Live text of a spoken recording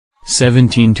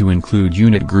17 to include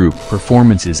unit group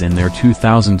performances in their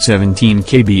 2017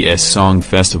 KBS Song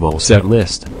Festival set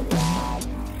list.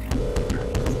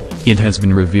 It has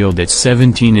been revealed that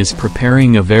 17 is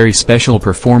preparing a very special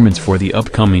performance for the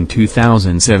upcoming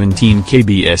 2017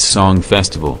 KBS Song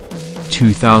Festival.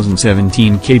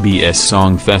 2017 KBS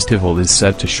Song Festival is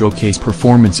set to showcase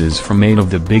performances from 8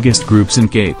 of the biggest groups in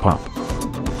K-pop.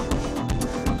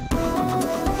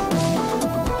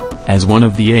 As one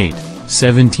of the 8,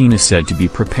 17 is said to be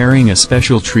preparing a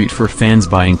special treat for fans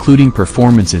by including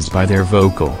performances by their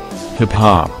vocal,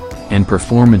 hip-hop, and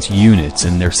performance units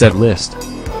in their set list.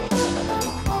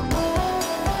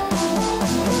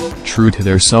 True to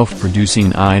their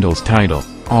self-producing idols title,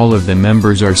 all of the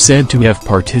members are said to have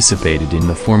participated in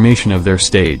the formation of their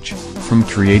stage, from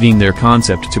creating their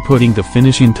concept to putting the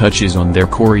finishing touches on their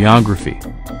choreography.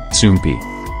 Soompi.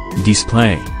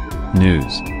 Display.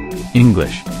 News.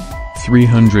 English.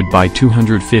 300 by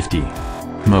 250.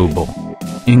 Mobile.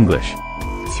 English.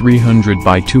 300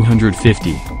 by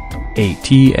 250.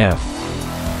 ATF.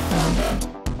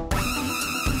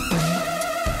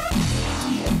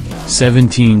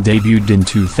 '17 debuted in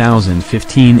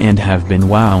 2015 and have been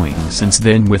wowing since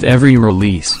then with every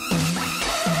release.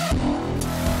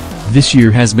 This year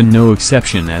has been no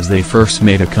exception as they first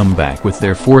made a comeback with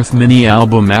their 4th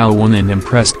mini-album Al1 and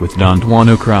impressed with Don't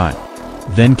Wanna Cry.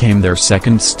 Then came their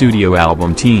 2nd studio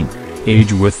album Teen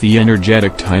Age with the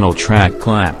energetic title track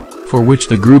Clap, for which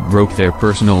the group broke their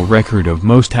personal record of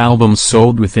most albums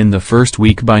sold within the first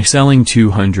week by selling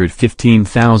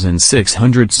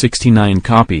 215,669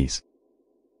 copies.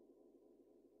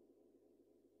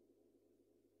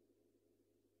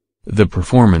 The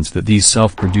performance that these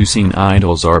self-producing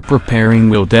idols are preparing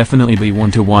will definitely be one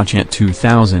to watch at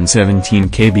 2017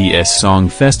 KBS Song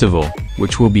Festival,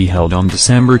 which will be held on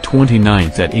December 29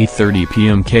 at 8:30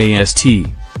 p.m.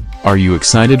 KST. Are you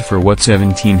excited for what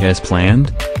 17 has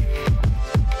planned?